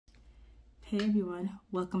Hey everyone,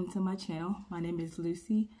 welcome to my channel. My name is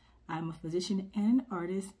Lucie. I'm a physician and an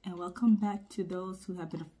artist, and welcome back to those who have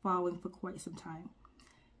been following for quite some time.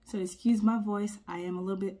 So excuse my voice, I am a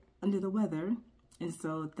little bit under the weather, and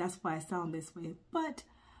so that's why I sound this way. But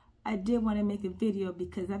I did want to make a video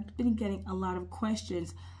because I've been getting a lot of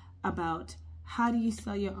questions about how do you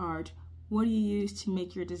sell your art, what do you use to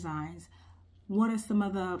make your designs, what are some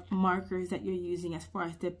of the markers that you're using as far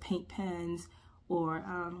as the paint pens or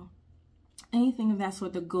anything of that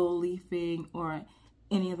sort, the gold leafing or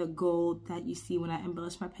any of the gold that you see when I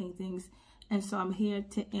embellish my paintings. And so I'm here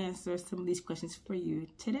to answer some of these questions for you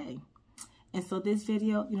today. And so this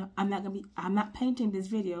video, I'm not painting this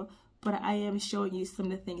video, but I am showing you some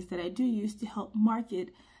of the things that I do use to help market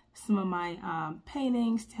some of my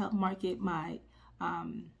paintings, to help market my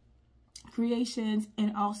creations,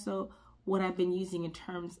 and also what I've been using in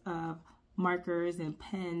terms of markers and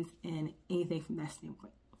pens and anything from that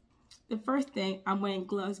standpoint. The first thing, I'm wearing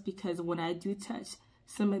gloves because when I do touch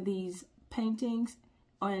some of these paintings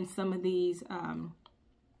and some of these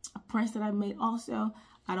prints that I made also,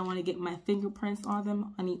 I don't want to get my fingerprints on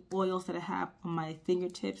them, any oils that I have on my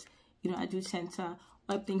fingertips. I do tend to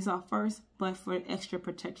wipe things off first, but for extra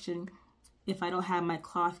protection, if I don't have my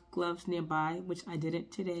cloth gloves nearby, which I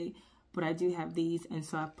didn't today, but I do have these, and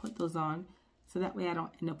so I put those on so that way I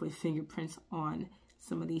don't end up with fingerprints on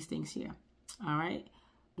some of these things here. All right.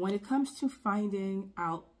 When it comes to finding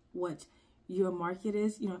out what your market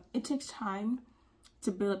is, it takes time to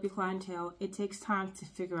build up your clientele. It takes time to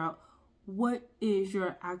figure out what is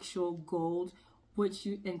your actual goal, what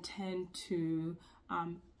you intend to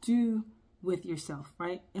do with yourself,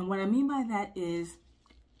 right? And what I mean by that is,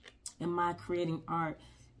 am I creating art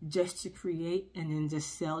just to create and then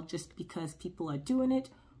just sell just because people are doing it?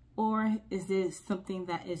 Or is this something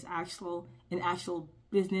that is an actual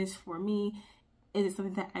business for me? Is it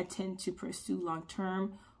something that I tend to pursue long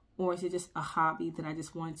term, or is it just a hobby that I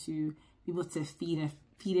just want to be able to feed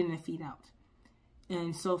in and feed out?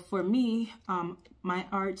 And so for me, my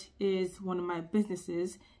art is one of my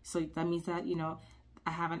businesses. So that means that,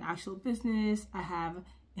 I have an actual business, I have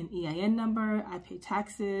an EIN number, I pay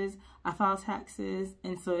taxes, I file taxes.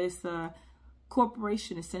 And so it's a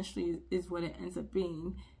corporation essentially is what it ends up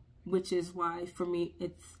being, which is why for me,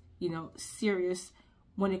 it's, serious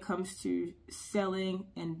when it comes to selling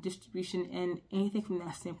and distribution and anything from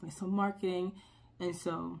that standpoint. So marketing. And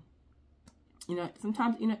so,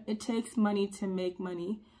 sometimes, it takes money to make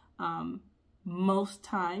money. Most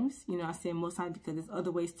times, I say most times because there's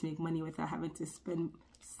other ways to make money without having to spend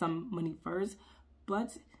some money first.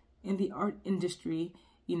 But in the art industry,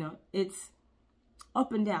 it's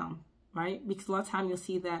up and down, right? Because a lot of times you'll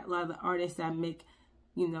see that a lot of the artists that make,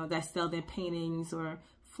 that sell their paintings or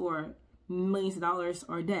for millions of dollars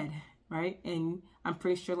are dead, right? And I'm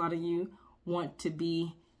pretty sure a lot of you want to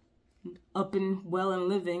be up and well and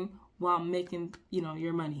living while making,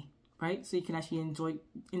 your money, right? So you can actually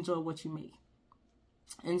enjoy what you make.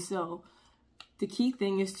 And so the key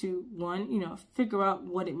thing is to, one, figure out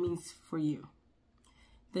what it means for you.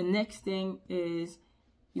 The next thing is,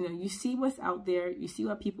 you see what's out there, you see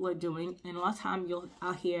what people are doing, and a lot of times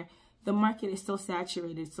I'll hear the market is so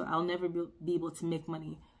saturated, so I'll never be able to make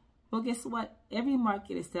money. Well, guess what? Every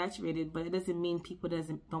market is saturated, but it doesn't mean people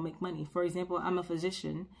don't make money. For example, I'm a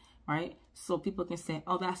physician, right? So people can say,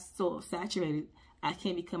 oh, that's so saturated, I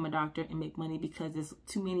can't become a doctor and make money because there's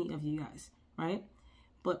too many of you guys, right?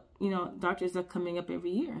 But, doctors are coming up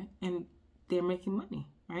every year and they're making money,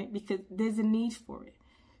 right? Because there's a need for it.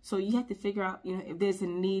 So you have to figure out, if there's a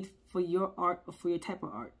need for your art or for your type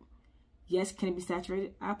of art. Yes, can it be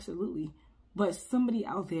saturated? Absolutely. But somebody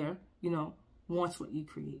out there, wants what you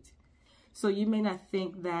create. So you may not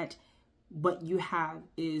think that what you have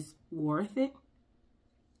is worth it.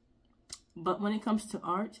 But when it comes to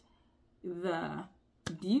art, the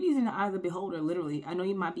beauty is in the eye of the beholder, literally. I know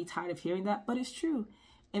you might be tired of hearing that, but it's true.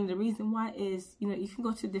 And the reason why is, you can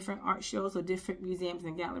go to different art shows or different museums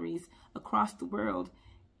and galleries across the world,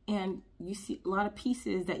 and you see a lot of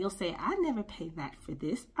pieces that you'll say, I never paid that for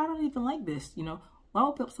this. I don't even like this. Why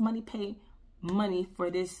would somebody pay money for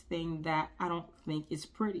this thing that I don't think is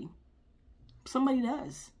pretty? Somebody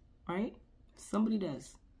does, right? Somebody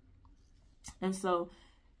does. And so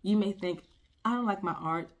you may think, I don't like my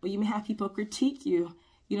art, or you may have people critique you,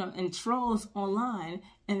 and trolls online,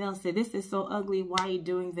 and they'll say, this is so ugly, why are you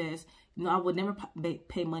doing this? I would never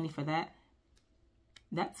pay money for that.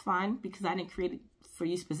 That's fine, because I didn't create it for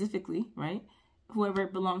you specifically, right? Whoever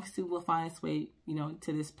it belongs to will find its way,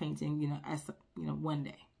 to this painting, as, one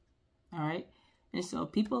day. All right. And so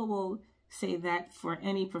people will say that for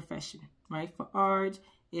any profession, right? For art,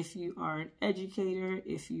 if you are an educator,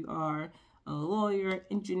 if you are a lawyer,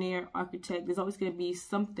 engineer, architect. There's always going to be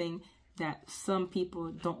something that some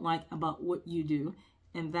people don't like about what you do,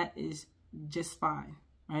 and that is just fine,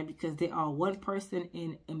 right? Because they are one person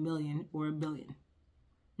in a million or a billion.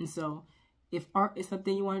 And so if art is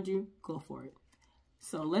something you want to do, go for it.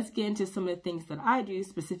 So let's get into some of the things that I do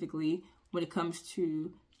specifically when it comes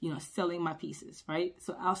to, selling my pieces, right?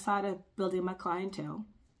 So outside of building my clientele,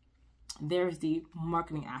 there's the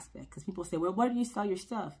marketing aspect. Because people say, well, where do you sell your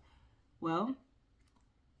stuff? Well,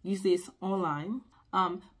 usually it's online,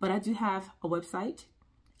 but I do have a website.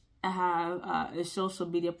 I have a social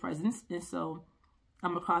media presence, and so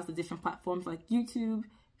I'm across the different platforms like YouTube,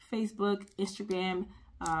 Facebook, Instagram,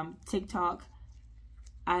 TikTok.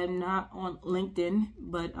 I'm not on LinkedIn,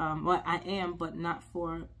 but well, I am, but not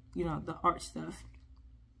for the art stuff.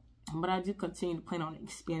 But I do continue to plan on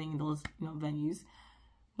expanding those venues.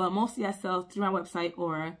 But mostly I sell through my website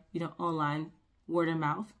or online, word of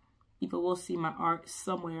mouth. People will see my art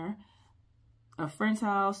somewhere, a friend's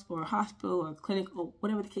house or a hospital or a clinic or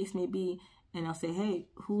whatever the case may be, and they'll say, hey,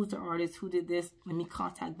 who's the artist, who did this? Let me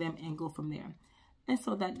contact them and go from there. And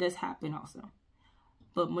so that does happen also.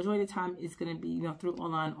 But majority of the time it's going to be through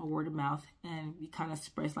online or word of mouth, and we kind of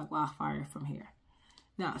spreads like wildfire from here.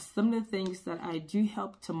 Now, some of the things that I do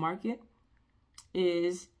help to market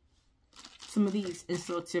is some of these. And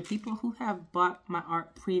so to people who have bought my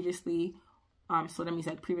art previously, so that means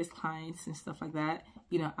like previous clients and stuff like that,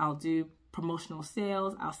 I'll do promotional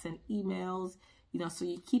sales, I'll send emails, so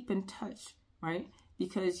you keep in touch, right?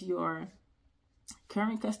 Because your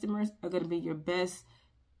current customers are going to be your best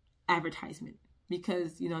advertisement,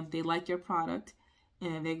 because, they like your product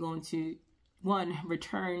and they're going to, one,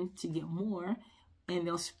 return to get more, and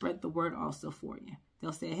they'll spread the word also for you.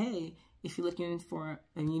 They'll say, hey, if you're looking for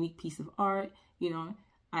a unique piece of art,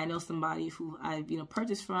 I know somebody who I've,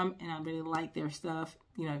 purchased from, and I really like their stuff,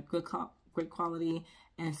 great quality,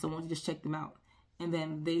 and so why don't you just check them out? And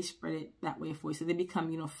then they spread it that way for you. So they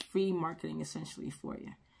become, free marketing essentially for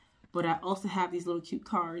you. But I also have these little cute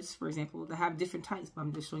cards, for example, that have different types, but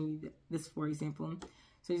I'm just showing you this for example.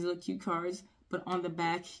 So these little cute cards, but on the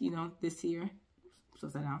back, this here, so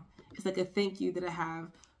that out, it's like a thank you that I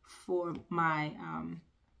have for my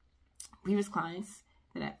previous clients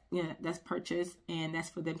that that's purchased, and that's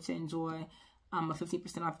for them to enjoy a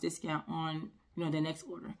 15% off discount on the next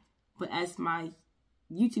order. But as my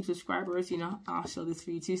YouTube subscribers, I'll show this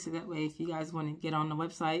for you too, so that way if you guys want to get on the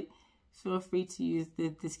website, feel free to use the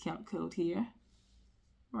discount code here,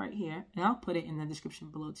 right here, and I'll put it in the description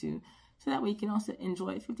below too, so that way you can also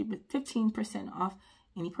enjoy 15% off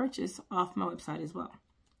any purchase off my website as well.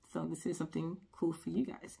 So this is something cool for you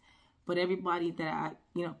guys. But everybody that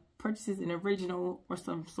purchases an original or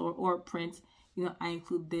some sort or print, I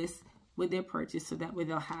include this with their purchase, so that way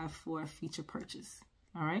they'll have for a future purchase.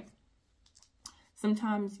 All right.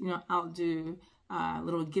 Sometimes I'll do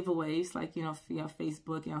little giveaways like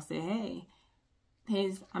Facebook, and I'll say, hey,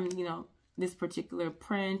 I'm this particular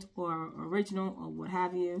print or original or what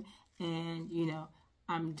have you, and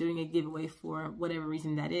I'm doing a giveaway for whatever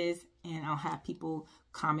reason that is, and I'll have people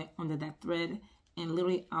comment under that thread, and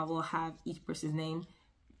literally I will have each person's name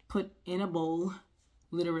put in a bowl,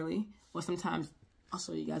 literally, or sometimes I'll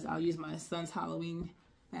show you guys, I'll use my son's Halloween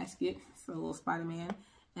basket, so a little Spider-Man,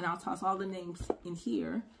 and I'll toss all the names in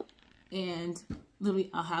here, and literally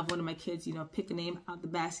I'll have one of my kids, pick a name out the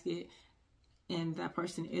basket, and that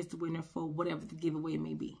person is the winner for whatever the giveaway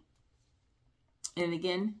may be. And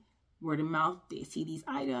again, word of mouth, they see these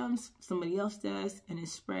items, somebody else does, and it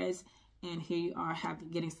spreads, and here you are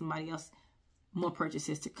getting somebody else more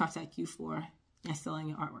purchases to contact you for and selling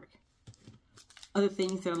your artwork. Other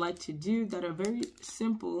things that I like to do that are very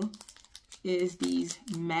simple is these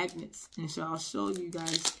magnets, and so I'll show you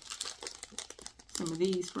guys some of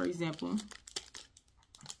these, for example.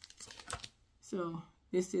 So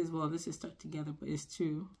this is stuck together, but it's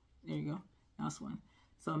two. There you go. That's one.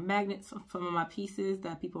 So magnets are some of my pieces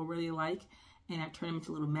that people really like, and I turn them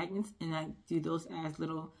into little magnets, and I do those as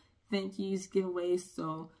little thank yous, giveaways.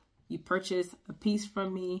 So you purchase a piece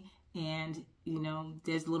from me, and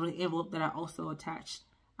there's a little envelope that I also attach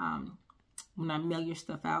when I mail your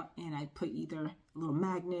stuff out, and I put either a little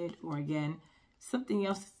magnet or again something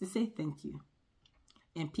else to say thank you.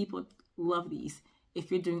 And people love these.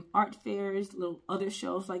 If you're doing art fairs, little other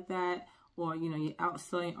shows like that, or you're out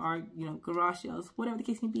selling art, garage sales, whatever the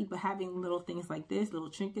case may be, but having little things like this, little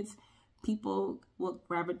trinkets, people will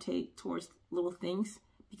gravitate towards little things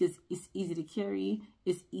because it's easy to carry,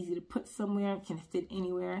 it's easy to put somewhere, it can fit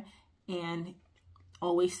anywhere, and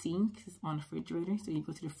always seen because it's on the refrigerator, so you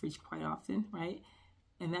go to the fridge quite often, right?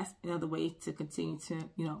 And that's another way to continue to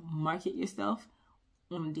market yourself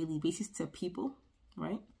on a daily basis to people,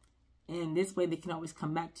 right? And this way they can always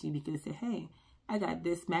come back to you because they say, hey, I got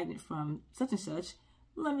this magnet from such and such.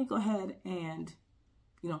 Let me go ahead and,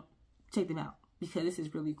 you know, check them out because this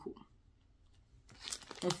is really cool.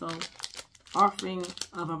 And so offering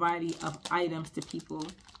a variety of items to people,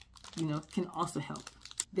 you know, can also help.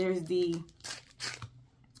 There's the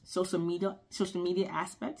social media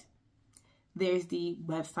aspect. There's the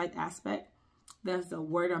website aspect. There's the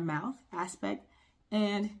word of mouth aspect.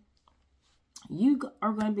 And you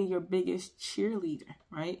are going to be your biggest cheerleader,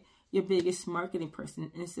 right? Your biggest marketing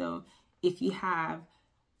person. And so if you have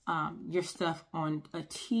your stuff on a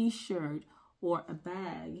t-shirt or a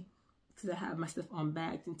bag, because I have my stuff on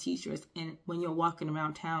bags and t-shirts, and when you're walking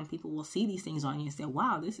around town, people will see these things on you and say,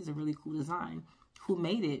 wow, this is a really cool design. Who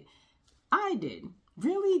made it? I did.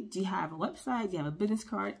 Really? Do you have a website? Do you have a business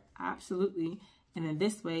card? Absolutely. And then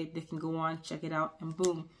this way they can go on, check it out, and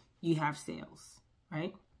boom, you have sales,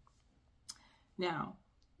 right? Now,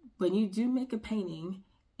 when you do make a painting,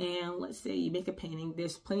 and let's say you make a painting,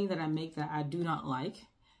 there's plenty that I make that I do not like,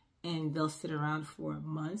 and they'll sit around for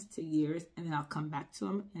months to years, and then I'll come back to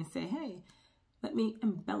them and say, hey, let me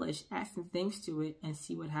embellish, add some things to it, and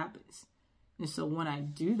see what happens. And so when I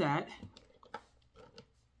do that,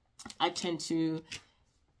 I tend to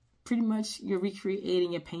pretty much, you're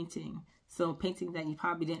recreating a painting. So a painting that you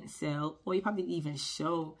probably didn't sell, or you probably didn't even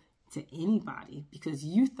show to anybody because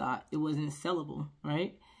you thought it wasn't sellable,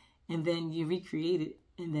 right? And then you recreate it,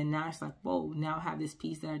 and then now it's like, whoa, now I have this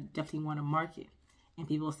piece that I definitely want to market. And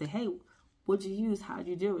people will say, hey, what'd you use? How'd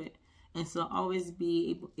you do it? And so always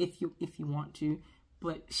be able, if you want to,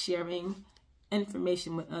 but sharing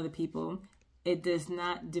information with other people, it does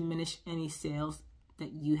not diminish any sales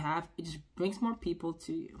that you have. It just brings more people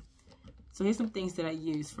to you. So here's some things that I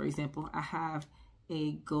use. For example, I have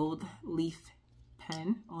a gold leaf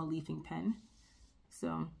pen or leafing pen.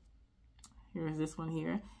 So here's this one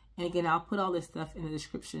here. And again, I'll put all this stuff in the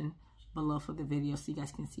description below for the video so you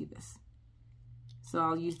guys can see this. So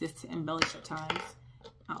I'll use this to embellish at times.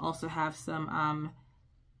 I also have some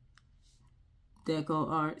deco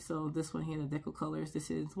art. So this one here, the DecoColors. This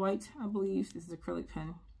is white, I believe. This is acrylic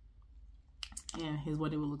pen. And here's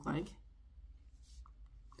what it will look like.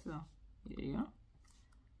 So there you go.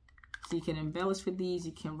 So you can embellish with these.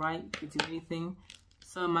 You can write. You can do anything.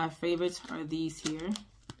 Some of my favorites are these here.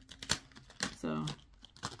 So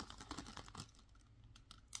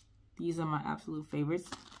these are my absolute favorites.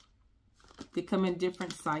 They come in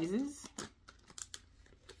different sizes.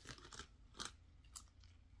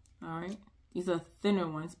 All right. These are thinner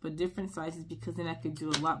ones, but different sizes because then I could do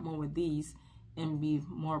a lot more with these and be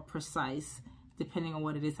more precise depending on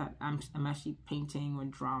what it is I'm actually painting or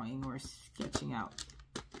drawing or sketching out.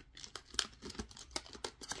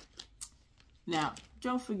 Now,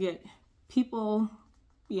 don't forget, people,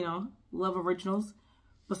 you know, love originals,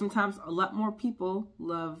 but sometimes a lot more people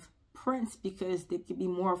love prints because they can be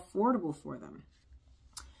more affordable for them.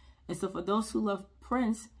 And so for those who love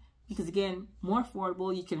prints, because again, more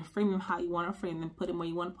affordable, you can frame them how you want to frame them, put them where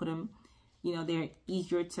you want to put them. You know, they're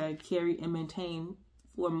easier to carry and maintain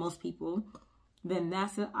for most people. Then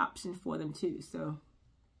that's an option for them too. So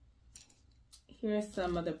here's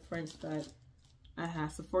some of the prints that I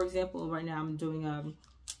have. So for example, right now I'm doing a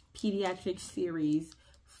pediatric series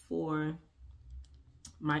for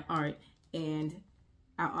my art, and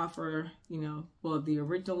I offer, you know, well, the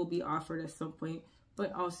original will be offered at some point,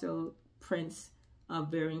 but also prints of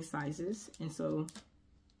varying sizes. And so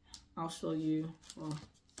I'll show you, well,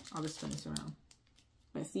 I'll just turn this around.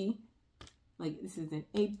 But see, like this is an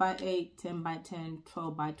 8x8, 10x10,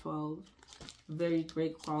 12x12, very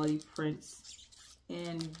great quality prints.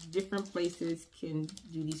 And different places can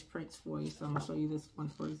do these prints for you. So I'm gonna show you this one,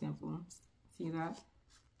 for example. See that?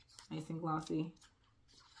 Nice and glossy.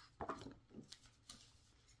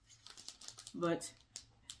 But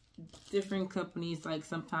different companies, like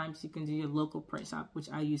sometimes you can do your local print shop, which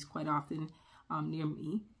I use quite often near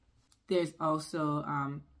me. There's also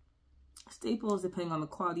Staples, depending on the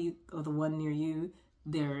quality of the one near you.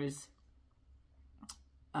 There's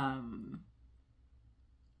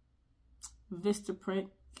Vistaprint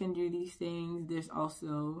can do these things. There's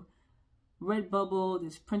also Redbubble,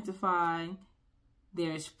 there's Printify,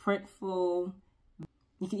 there's Printful.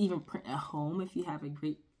 You can even print at home if you have a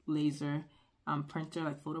great laser printer,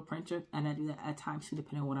 like photo printer, and I do that at times too,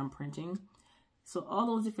 depending on what I'm printing. So all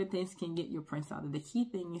those different things can get your prints out there. The key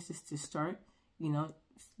thing is just to start, you know,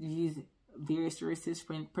 use various services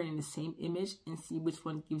for printing the same image and see which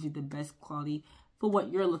one gives you the best quality for what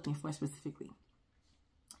you're looking for specifically,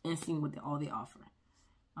 and seeing what all they offer.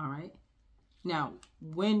 All right. Now,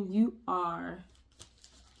 when you are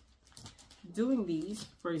doing these,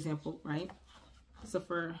 for example, right? So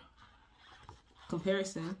for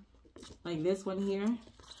comparison, like this one here,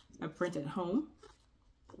 I print at home.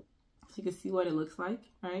 So you can see what it looks like,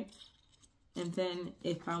 right? And then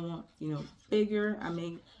if I want, you know, bigger, I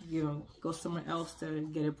may, you know, go somewhere else to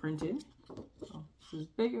get it printed. So this is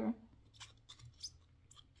bigger,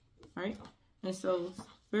 right? And so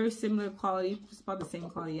very similar quality, it's about the same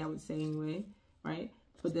quality I would say anyway, right?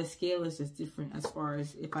 But the scale is just different as far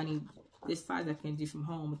as if I need this size I can do from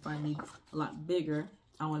home. If I need a lot bigger,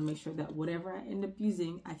 I want to make sure that whatever I end up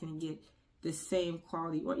using, I can get the same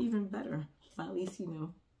quality or even better. But at least, you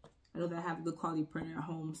know, I know that I have a good quality printer at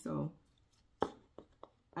home, so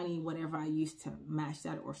I need whatever I use to match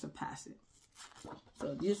that or surpass it.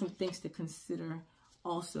 So these are some things to consider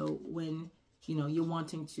also when, you know, you're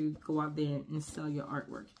wanting to go out there and sell your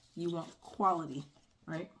artwork. You want quality,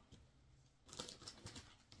 right?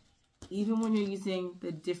 Even when you're using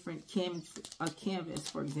the different canvas,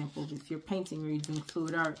 for example, if you're painting or you're doing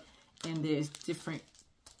fluid art and there's different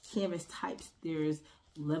canvas types, there's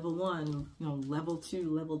level 1, you know, level 2,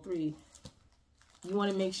 level 3. You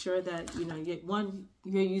want to make sure that, you know,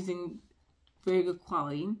 you're using very good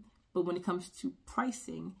quality, but when it comes to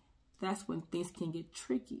pricing, that's when things can get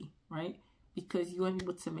tricky, right? Because you want to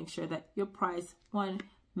be able to make sure that your price, one,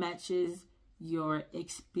 matches your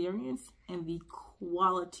experience and the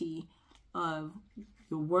quality of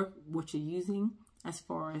your work, what you're using, as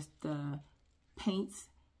far as the paints,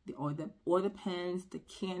 or the pens, the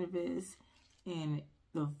canvas, and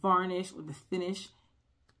the varnish or the finish.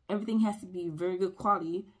 Everything has to be very good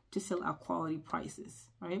quality to sell out quality prices,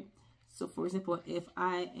 right? So for example, if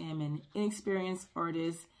I am an inexperienced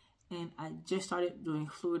artist and I just started doing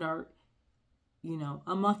fluid art, you know,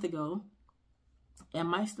 a month ago, and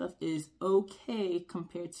my stuff is okay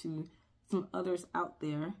compared to some others out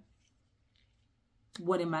there,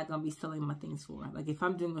 what am I going to be selling my things for? Like if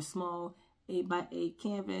I'm doing a small 8x8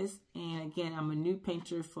 canvas, and again, I'm a new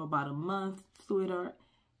painter for about a month, fluid art,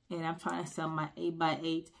 and I'm trying to sell my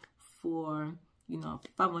 8x8 for, you know,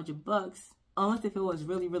 $500, unless if it was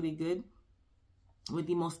really, really good with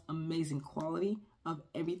the most amazing quality of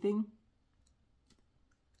everything,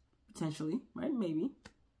 potentially, right? Maybe.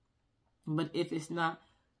 But if it's not,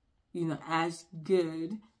 you know, as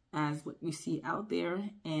good as what you see out there,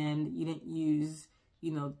 and you didn't use,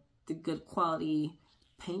 you know, the good quality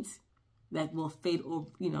paints that will fade over,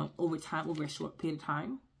 you know, over time, over a short period of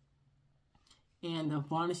time, and the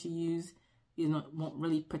varnish you use, you know, won't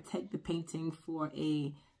really protect the painting for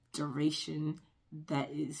a duration that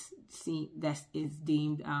is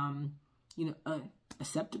deemed, you know,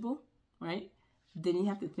 acceptable, right? Then you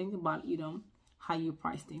have to think about, you know, how you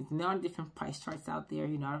price things. And there are different price charts out there.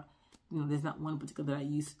 You know, there's not one particular that I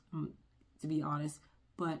use, to be honest.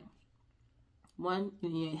 But one,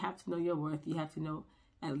 you have to know your worth. You have to know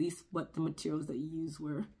at least what the materials that you use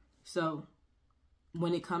were. So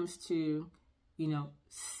when it comes to, you know,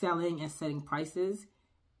 selling and setting prices,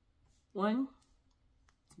 one,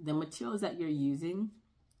 the materials that you're using,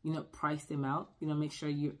 you know, price them out. You know, make sure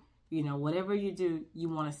you know, whatever you do, you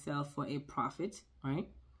want to sell for a profit, right?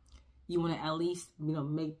 You want to at least, you know,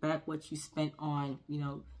 make back what you spent on, you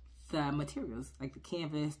know, the materials, like the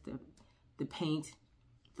canvas, the paint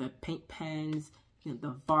pens, you know,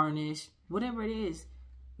 the varnish, whatever it is.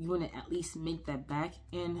 You want to at least make that back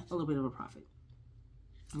and a little bit of a profit.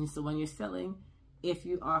 And so when you're selling, if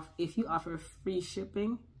you offer free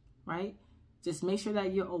shipping, right, just make sure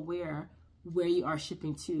that you're aware where you are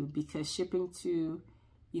shipping to, because shipping to,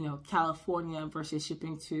 you know, California versus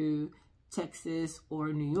shipping to Texas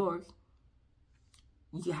or New York,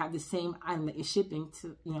 you have the same item that you're shipping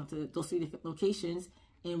to, you know, to those 3 different locations,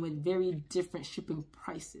 and with very different shipping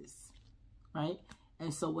prices, right?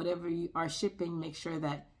 And so whatever you are shipping, make sure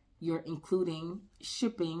that you're including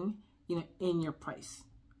shipping, you know, in your price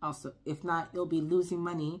also. If not, you'll be losing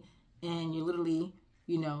money, and you're literally,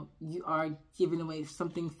 you know, you are giving away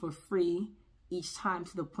something for free each time,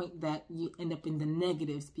 to the point that you end up in the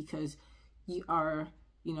negatives, because you are,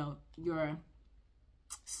 you know, you're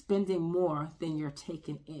spending more than you're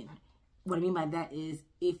taking in. What I mean by that is,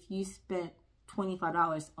 if you spent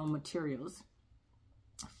 $25 on materials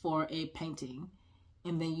for a painting,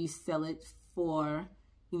 and then you sell it for,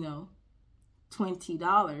 you know,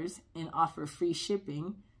 $20 and offer free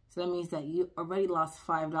shipping, so that means that you already lost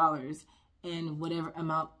 $5, and whatever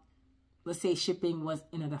amount, let's say shipping was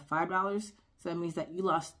another $5, so that means that you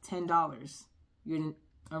lost $10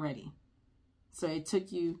 already. So it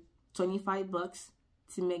took you $25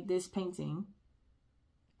 to make this painting,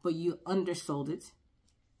 but you undersold it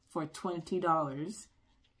for $20,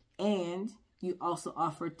 and you also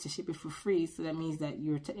offered to ship it for free. So that means that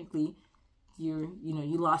you're technically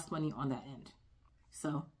you lost money on that end.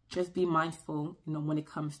 So just be mindful, when it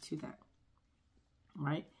comes to that,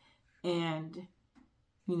 right? And,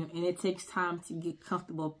 and it takes time to get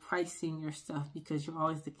comfortable pricing your stuff, because you're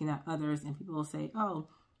always looking at others, and people will say, oh,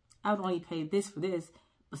 I would only pay this for this.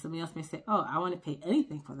 But somebody else may say, oh, I want to pay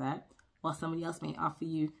anything for that. While somebody else may offer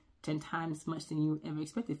you 10 times as much than you ever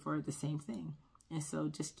expected for the same thing. And so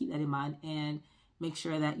just keep that in mind and make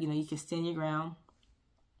sure that, you can stand your ground,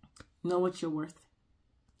 know what you're worth.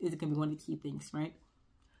 Is going to be one of the key things, right?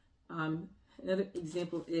 Another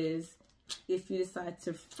example is if you decide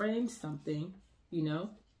to frame something,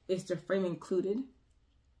 is the frame included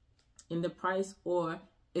in the price, or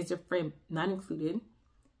is the frame not included?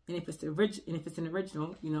 And if it's an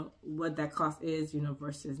original, what that cost is,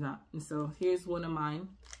 versus not. And so here's one of mine.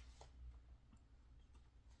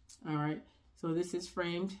 All right. So this is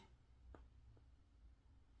framed,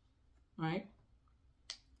 right?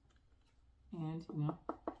 And,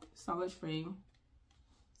 solid frame,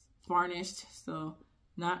 varnished, so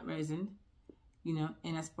not resin,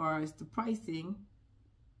 and as far as the pricing,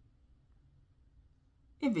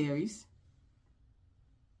 it varies.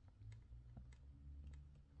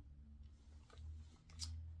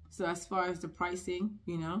 So as far as the pricing,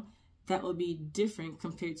 that will be different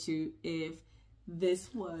compared to if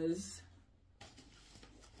this was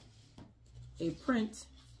a print.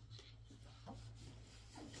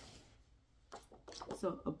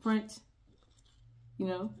 So a print,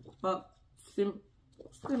 about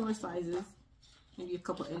similar sizes, maybe a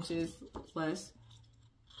couple inches less,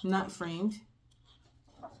 not framed.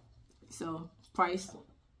 So price,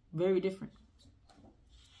 very different.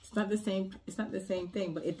 It's not the same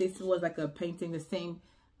thing, but if this was like a painting, the same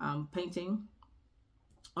painting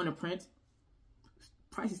on a print,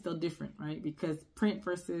 price is still different, right? Because print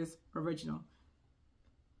versus original,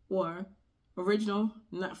 or original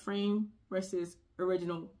not framed versus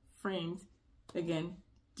original framed, again,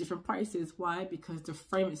 different prices. Why? Because the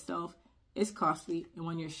frame itself is costly, and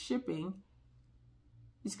when you're shipping,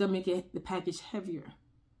 it's gonna make the package heavier.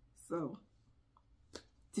 So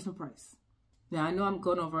different price. Now I know I'm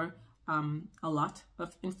going over a lot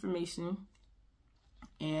of information,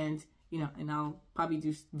 and and I'll probably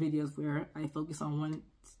do videos where I focus on one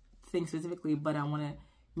thing specifically, but I want to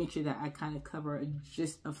make sure that I kind of cover a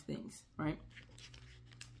gist of things, right?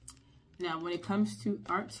 Now, when it comes to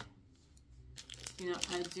art,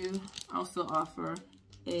 I do also offer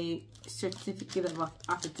a certificate of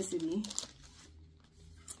authenticity,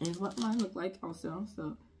 and what mine look like also.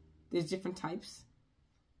 So there's different types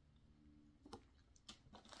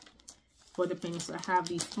for the paintings. So I have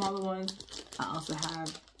these smaller ones. I also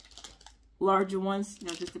have larger ones.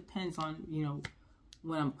 It just depends on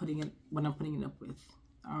what I'm putting it up with.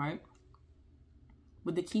 All right.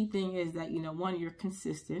 But the key thing is that one, you're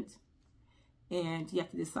consistent, and you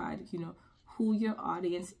have to decide who your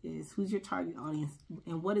audience is, who's your target audience,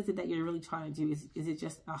 and what is it that you're really trying to do. Is it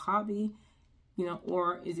just a hobby,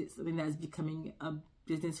 or is it something that's becoming a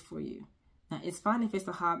business for you? Now, it's fine if it's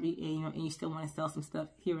a hobby and and you still want to sell some stuff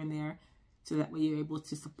here and there, so that way you're able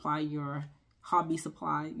to supply your hobby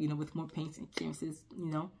supply, with more paints and canvases,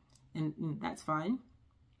 and that's fine.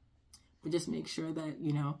 But just make sure that,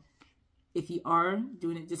 if you are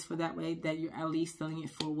doing it just for that way, that you're at least selling it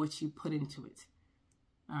for what you put into it.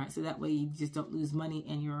 All right, so that way you just don't lose money,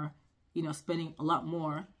 and you're, spending a lot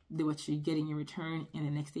more than what you're getting in return. And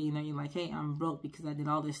the next day, you're like, hey, I'm broke because I did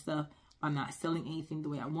all this stuff. I'm not selling anything the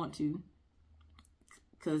way I want to,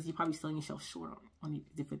 because you're probably selling yourself short on these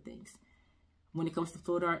different things. When it comes to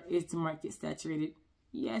fluid art, is the market saturated?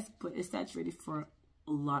 Yes, but it's saturated for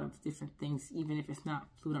a lot of different things, even if it's not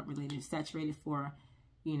fluid art related. It's saturated for,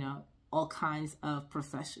 all kinds of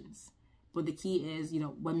professions. But the key is,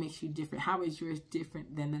 what makes you different? How is yours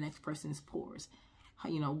different than the next person's pours?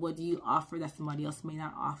 What do you offer that somebody else may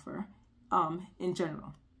not offer, in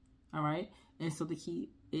general? All right. And so the key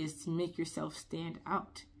is to make yourself stand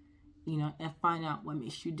out, and find out what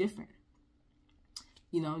makes you different.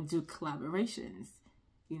 Do collaborations,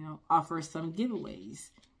 offer some giveaways,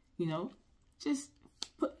 just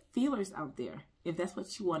put feelers out there if that's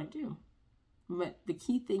what you want to do. But the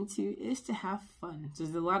key thing too is to have fun. So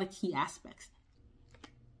there's a lot of key aspects.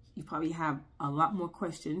 You probably have a lot more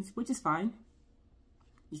questions, which is fine.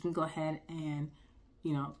 You can go ahead and,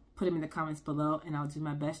 put them in the comments below, and I'll do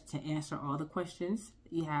my best to answer all the questions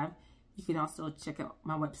that you have. You can also check out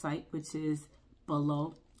my website, which is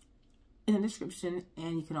below in the description,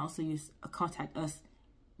 and you can also use a contact us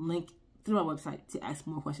link through our website to ask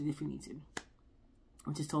more questions if you need to,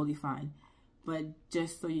 which is totally fine. But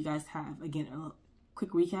just so you guys have, again, a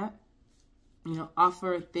quick recap,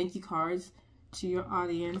 offer thank you cards to your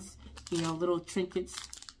audience, you know, little trinkets,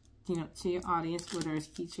 you know, to your audience, whether it's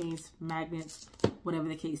keychains, magnets, whatever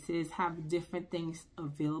the case is. Have different things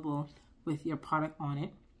available with your product on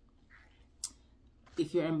it.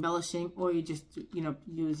 If you're embellishing or you're just, you know,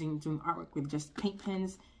 doing artwork with just paint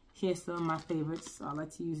pens, here's some of my favorites. So I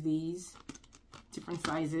like to use these, different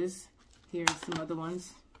sizes. Here's some other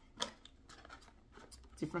ones,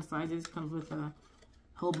 different sizes. Comes with a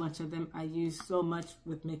whole bunch of them. I used so much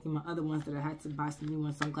with making my other ones that I had to buy some new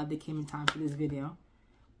ones, so I'm glad they came in time for this video.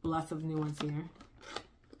 Lots of new ones here,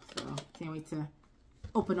 so can't wait to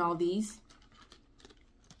open all these.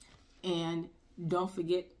 And don't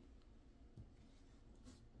forget,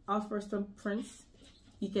 offer some prints.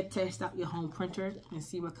 You can test out your home printer and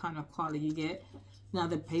see what kind of quality you get. Now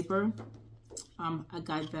the paper, I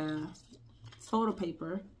got the photo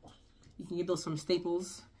paper. You can get those from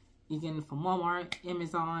Staples. You can get them from Walmart,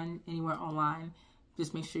 Amazon, anywhere online.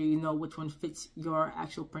 Just make sure you know which one fits your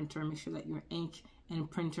actual printer. Make sure that your ink and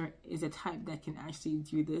printer is a type that can actually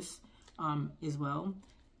do this as well.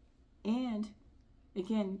 And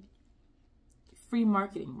again, free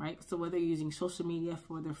marketing, right? So whether you're using social media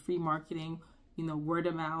for the free marketing, you know, word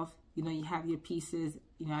of mouth, you know, you have your pieces,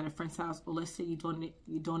 you know, at a friend's house, or let's say you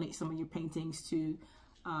donate some of your paintings to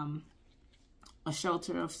a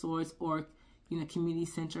shelter of sorts, or, you know, community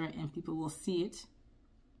center, and people will see it,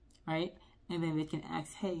 right? And then they can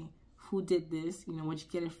ask, hey, who did this? You know, where'd you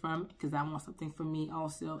get it from? Because I want something for me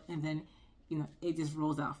also. And then, you know, it just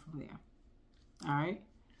rolls out from there. All right.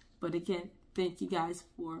 But again, thank you guys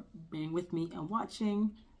for being with me and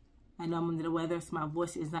watching. I know I'm under the weather, so my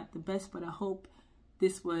voice is not the best, but I hope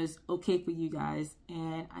this was okay for you guys.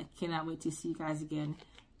 And I cannot wait to see you guys again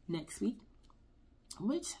next week,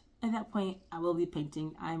 which at that point I will be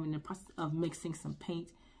painting. I'm in the process of mixing some paint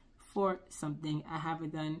for something. I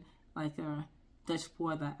haven't done like a Dutch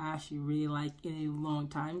pour that I actually really like in a long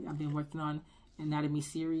time. I've been working on an anatomy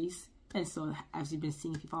series, and so as you've been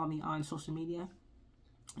seeing, if you follow me on social media,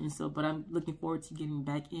 and so, but I'm looking forward to getting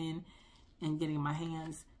back in and getting my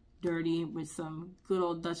hands dirty with some good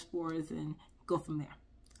old Dutch pours and go from there.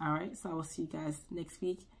 All right, so I will see you guys next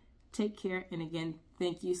week. Take care, and again,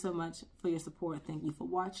 thank you so much for your support. Thank you for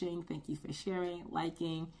watching. Thank you for sharing,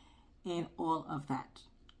 liking, and all of that.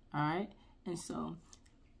 All right, and so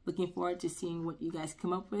looking forward to seeing what you guys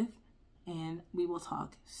come up with, and we will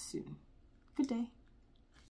talk soon. Good day.